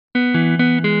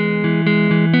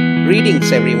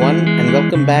Greetings, everyone, and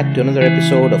welcome back to another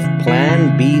episode of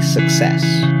Plan B Success.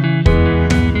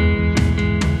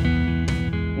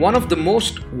 One of the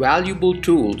most valuable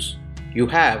tools you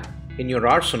have in your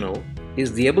arsenal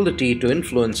is the ability to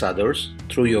influence others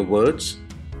through your words,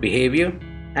 behavior,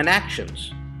 and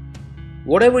actions.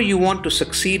 Whatever you want to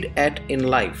succeed at in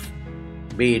life,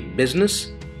 be it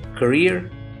business, career,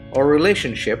 or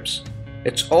relationships,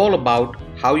 it's all about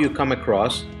how you come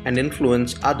across and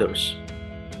influence others.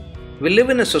 We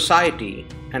live in a society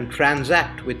and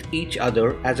transact with each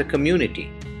other as a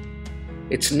community.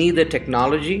 It's neither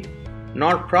technology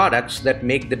nor products that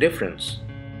make the difference.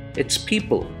 It's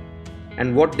people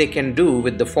and what they can do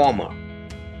with the former.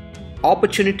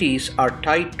 Opportunities are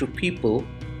tied to people,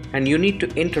 and you need to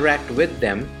interact with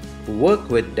them, work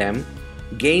with them,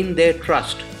 gain their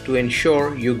trust to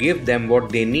ensure you give them what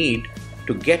they need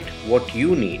to get what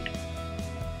you need.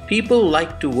 People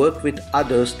like to work with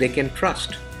others they can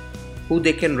trust, who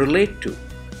they can relate to,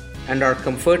 and are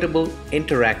comfortable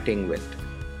interacting with.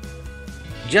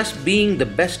 Just being the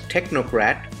best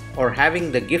technocrat or having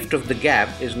the gift of the gab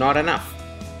is not enough.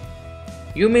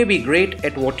 You may be great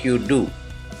at what you do,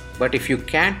 but if you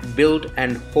can't build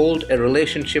and hold a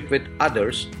relationship with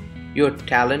others, your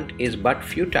talent is but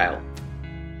futile.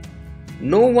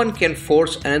 No one can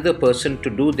force another person to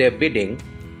do their bidding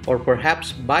or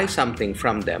perhaps buy something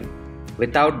from them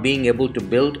without being able to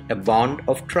build a bond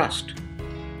of trust.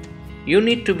 You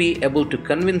need to be able to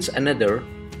convince another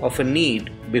of a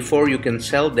need before you can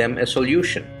sell them a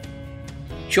solution.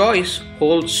 Choice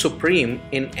holds supreme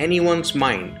in anyone's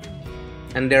mind,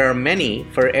 and there are many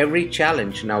for every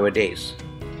challenge nowadays.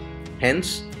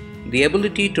 Hence, the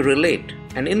ability to relate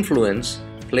and influence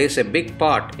plays a big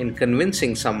part in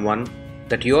convincing someone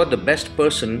that you're the best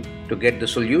person to get the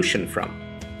solution from.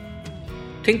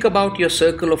 Think about your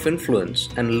circle of influence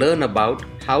and learn about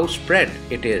how spread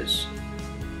it is.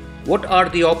 What are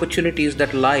the opportunities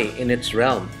that lie in its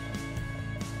realm?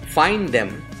 Find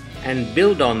them and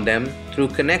build on them through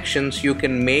connections you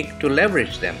can make to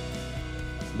leverage them.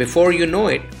 Before you know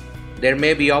it, there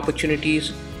may be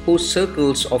opportunities whose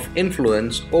circles of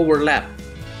influence overlap,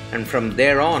 and from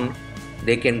there on,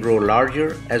 they can grow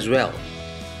larger as well.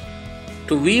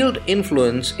 To wield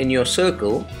influence in your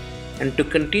circle and to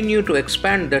continue to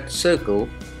expand that circle,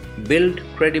 build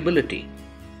credibility.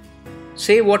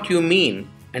 Say what you mean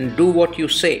and do what you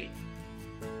say.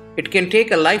 It can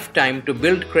take a lifetime to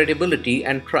build credibility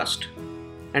and trust,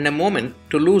 and a moment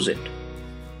to lose it.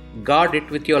 Guard it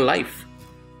with your life.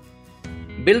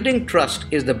 Building trust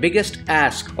is the biggest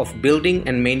ask of building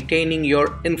and maintaining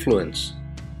your influence.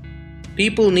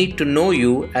 People need to know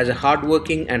you as a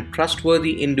hardworking and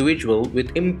trustworthy individual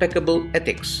with impeccable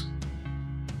ethics.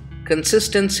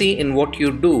 Consistency in what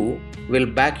you do will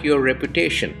back your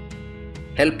reputation,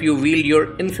 help you wield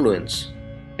your influence,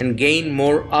 and gain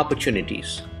more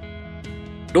opportunities.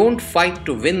 Don't fight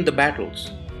to win the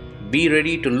battles. Be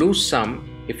ready to lose some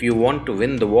if you want to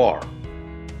win the war.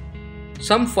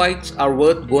 Some fights are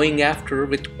worth going after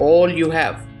with all you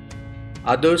have.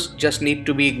 Others just need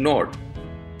to be ignored.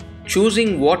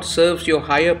 Choosing what serves your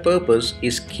higher purpose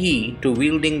is key to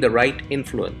wielding the right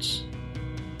influence.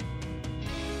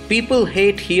 People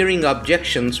hate hearing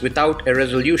objections without a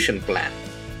resolution plan.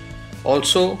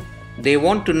 Also, they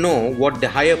want to know what the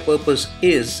higher purpose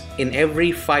is in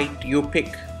every fight you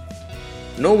pick.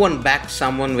 No one backs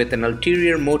someone with an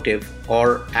ulterior motive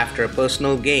or after a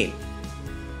personal gain.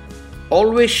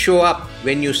 Always show up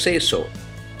when you say so.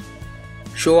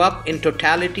 Show up in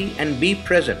totality and be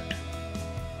present.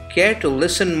 Care to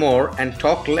listen more and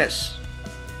talk less.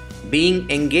 Being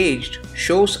engaged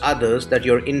shows others that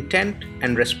you're intent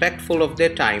and respectful of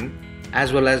their time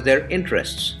as well as their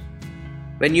interests.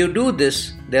 When you do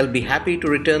this, they'll be happy to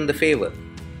return the favor.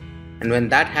 And when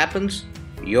that happens,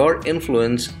 your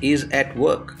influence is at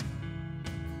work.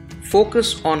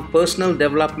 Focus on personal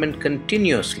development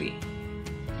continuously.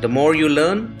 The more you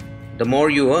learn, the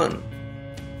more you earn.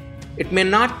 It may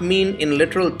not mean in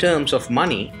literal terms of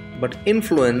money, but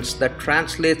influence that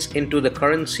translates into the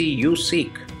currency you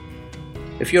seek.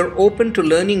 If you're open to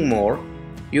learning more,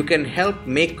 you can help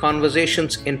make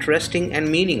conversations interesting and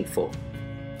meaningful.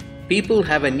 People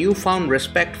have a newfound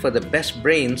respect for the best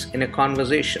brains in a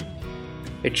conversation.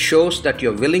 It shows that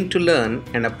you're willing to learn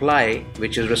and apply,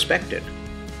 which is respected.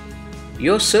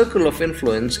 Your circle of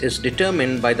influence is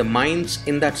determined by the minds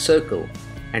in that circle,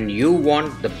 and you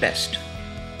want the best.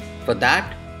 For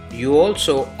that, you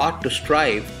also ought to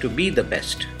strive to be the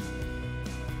best.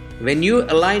 When you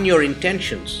align your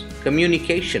intentions,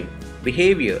 communication,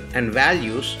 behavior, and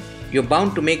values, you're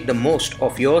bound to make the most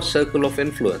of your circle of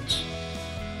influence.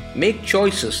 Make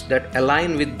choices that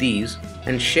align with these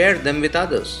and share them with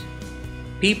others.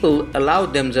 People allow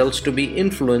themselves to be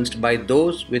influenced by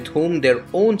those with whom their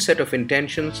own set of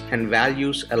intentions and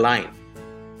values align.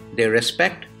 They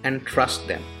respect and trust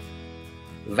them.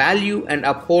 Value and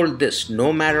uphold this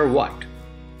no matter what.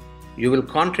 You will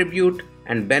contribute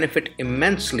and benefit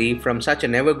immensely from such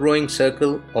an ever-growing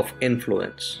circle of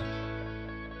influence.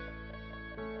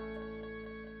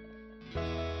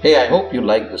 Hey, I hope you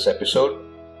liked this episode.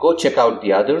 Go check out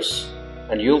the others,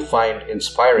 and you'll find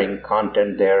inspiring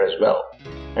content there as well.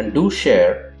 And do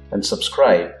share and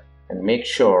subscribe and make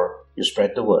sure you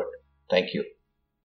spread the word. Thank you.